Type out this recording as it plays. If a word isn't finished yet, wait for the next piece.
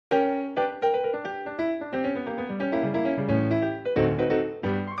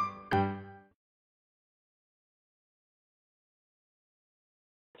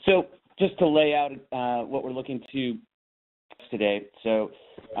just to lay out what we're looking to today. So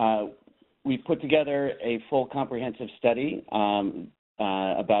we put together a full comprehensive study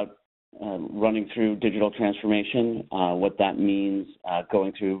about running through digital transformation, what that means,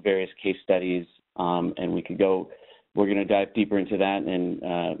 going through various case studies, and we're going to dive deeper into that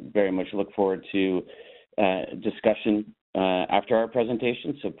and very much look forward to discussion after our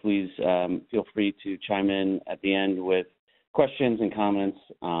presentation. So please feel free to chime in at the end with questions and comments.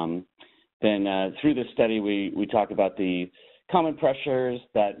 Then through this study, we talk about the common pressures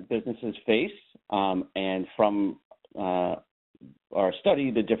that businesses face, and from our study,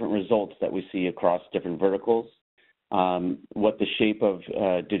 the different results that we see across different verticals, what the shape of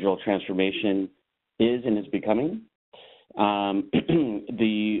digital transformation is and is becoming,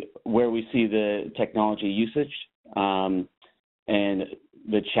 where we see the technology usage, and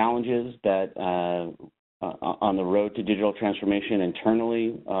the challenges that on the road to digital transformation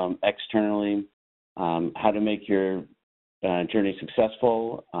internally, externally, how to make your journey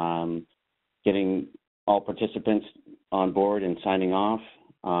successful, getting all participants on board and signing off,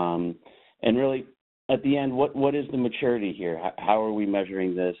 and really at the end, what is the maturity here? How are we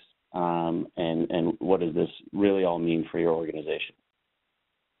measuring this, and what does this really all mean for your organization?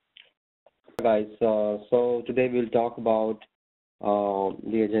 Guys, so today we'll talk about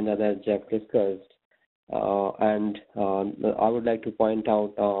the agenda that Jeff discussed, and I would like to point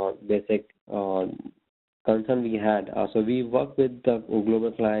out basic concern we had. So we work with the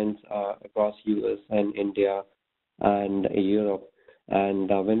global clients across US and India and Europe, and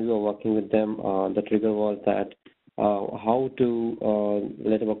when we were working with them, the trigger was that how to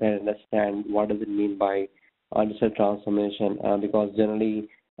let our client understand what does it mean by digital transformation, because generally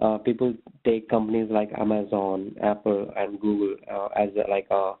people take companies like Amazon, Apple, and Google as like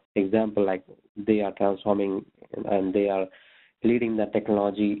a example, like they are transforming and they are leading the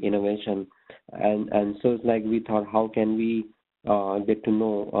technology innovation, and so it's like we thought, how can we get to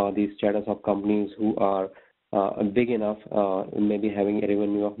know these status of companies who are big enough, maybe having a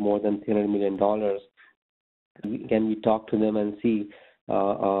revenue of more than $300 million. Can we talk to them and see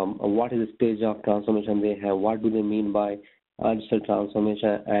what is the stage of transformation they have, what do they mean by digital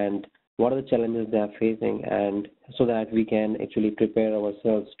transformation, and what are the challenges they are facing, and so that we can actually prepare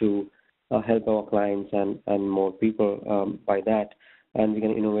ourselves to help our clients and more people by that, and we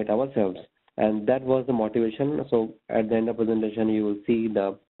can innovate ourselves. And that was the motivation. So at the end of the presentation, you will see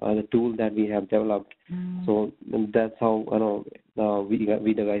the tool that we have developed. So that's how we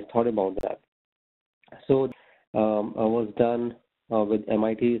the guys thought about that. So I was done with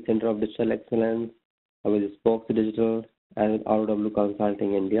MIT Center of Digital Excellence, with Spokes Digital, and with ROW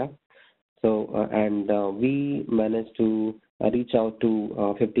Consulting India. So we managed to reach out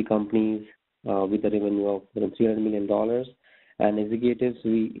to 50 companies with a revenue of $300 million. And executives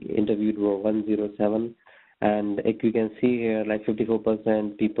we interviewed were 107. And like you can see here, like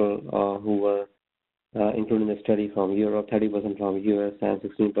 54% people who were including the study from Europe, 30% from US, and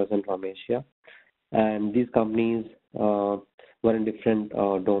 16% from Asia. And these companies were in different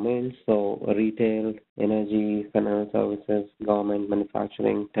domains, so retail, energy, financial services, government,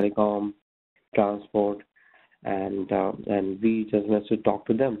 manufacturing, telecom, transport, and we just managed to talk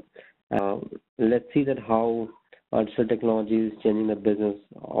to them. Let's see that how digital technology is changing the business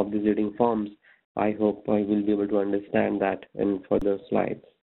of these leading firms. I hope I will be able to understand that in further slides.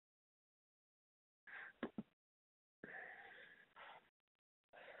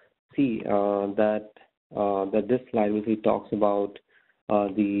 See that this slide basically talks about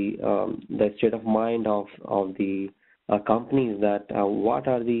the state of mind of the companies, that what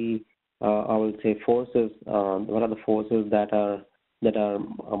are the I will say forces, what are the forces that are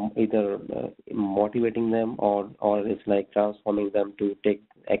either motivating them or it's like transforming them to take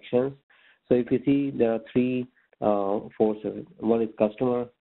actions. So if you see, there are three forces. One is customer,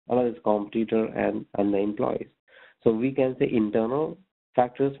 another is competitor, and the employees. So we can say internal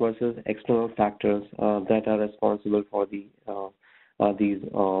factors versus external factors that are responsible for these I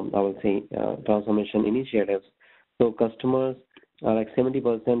will say transformation initiatives. So customers, like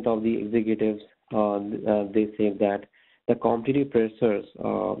 70% of the executives, they say that the competitive pressures,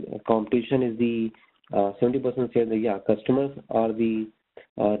 competition is the 70% say that yeah, customers are the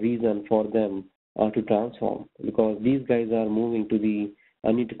reason for them to transform, because these guys are moving to the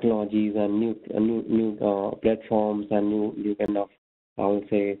new technologies and new platforms and new kind of, I would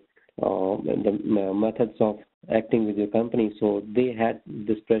say, the methods of acting with your company. So they had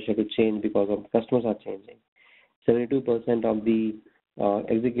this pressure to change because of customers are changing. 72% of the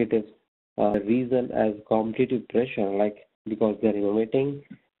executives reason as competitive pressure, like because they're innovating,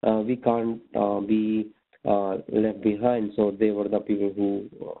 we can't be left behind. So they were the people who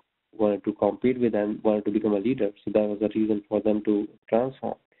wanted to compete with and wanted to become a leader. So that was the reason for them to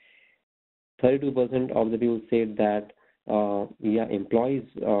transform. 32% of the people said that employees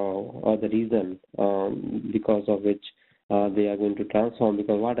are the reason because of which they are going to transform.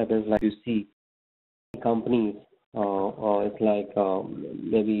 Because what happens, like you see, companies, it's like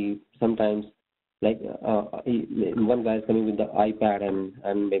maybe sometimes like one guy is coming with the iPad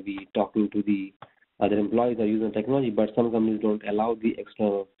and maybe talking to the other employees are using technology, but some companies don't allow the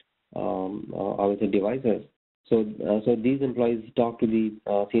external, I would say, devices. So these employees talk to the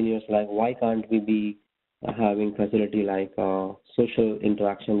seniors like, why can't we be having facility like social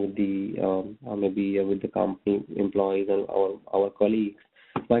interaction with the maybe with the company employees and our colleagues?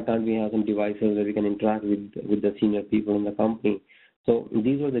 Why can't we have some devices where we can interact with the senior people in the company? So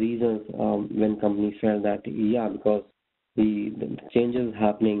these were the reasons when companies felt that, because the changes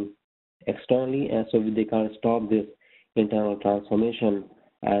happening externally, and so they can't stop this internal transformation,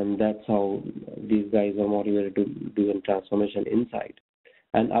 and that's how these guys are motivated to do a transformation inside.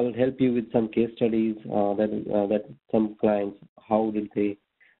 And I will help you with some case studies that some clients, how did they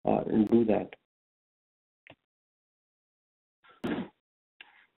do that.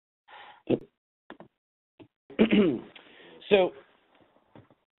 So,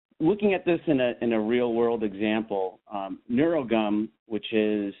 looking at this in a real world example, NeuroGum, which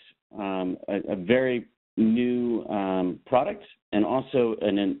is a very new product and also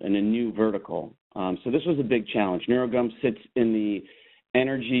in a new vertical. So this was a big challenge. NeuroGum sits in the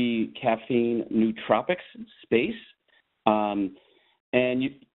energy caffeine nootropics space, and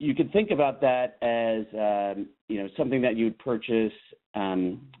you could think about that as something that you'd purchase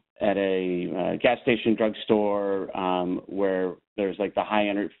at a gas station, drugstore, where there's like the high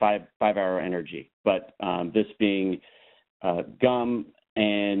energy, 5 hour energy, but this being gum.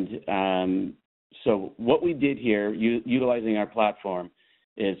 And so what we did here, utilizing our platform,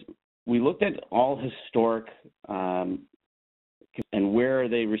 is we looked at all historic and where are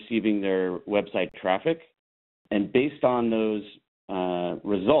they receiving their website traffic, and based on those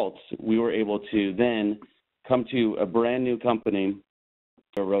results, we were able to then come to a brand new company,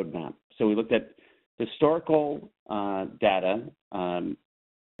 a roadmap. So we looked at historical data,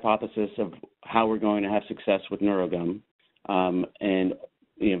 hypothesis of how we're going to have success with NeuroGum, and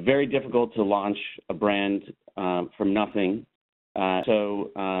very difficult to launch a brand from nothing.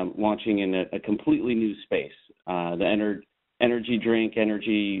 So launching in a completely new space, the energy drink,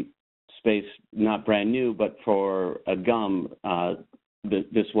 energy space, not brand new, but for a gum,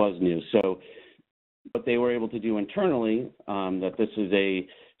 this was new. So what they were able to do internally, that this is a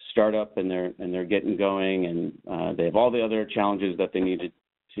startup and they're getting going, and they have all the other challenges that they needed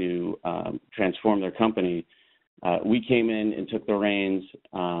to transform their company. We came in and took the reins,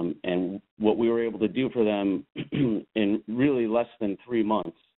 and what we were able to do for them in really less than 3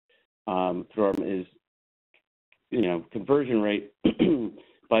 months is, conversion rate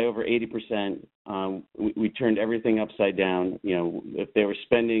by over 80%. We turned everything upside down. If they were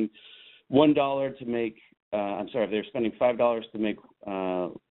spending $1 to make, if they were spending $5 to make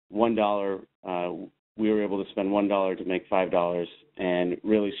 $1, we were able to spend $1 to make $5, and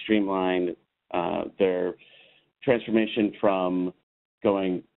really streamline their transformation from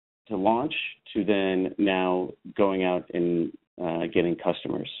going to launch to then now going out and getting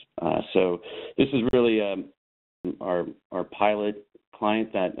customers. So this is really our pilot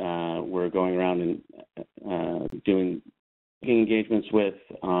client that we're going around and doing engagements with,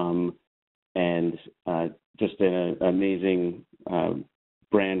 and just an amazing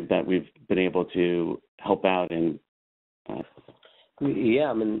brand that we've been able to help out. And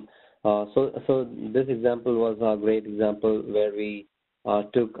so this example was a great example where we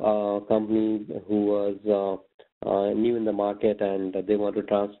took a company who was new in the market, and they want to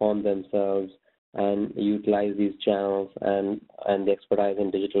transform themselves and utilize these channels and the expertise in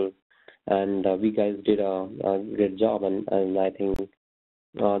digital. And we guys did a great job, and I think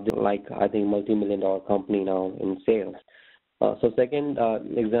they're multi-million-dollar company now in sales. So second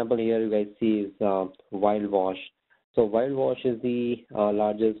example here you guys see is Wild Wash. So Wild Wash is the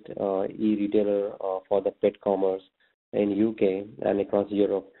largest e-retailer for the pet commerce in UK and across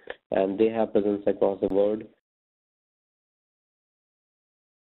Europe, and they have presence across the world.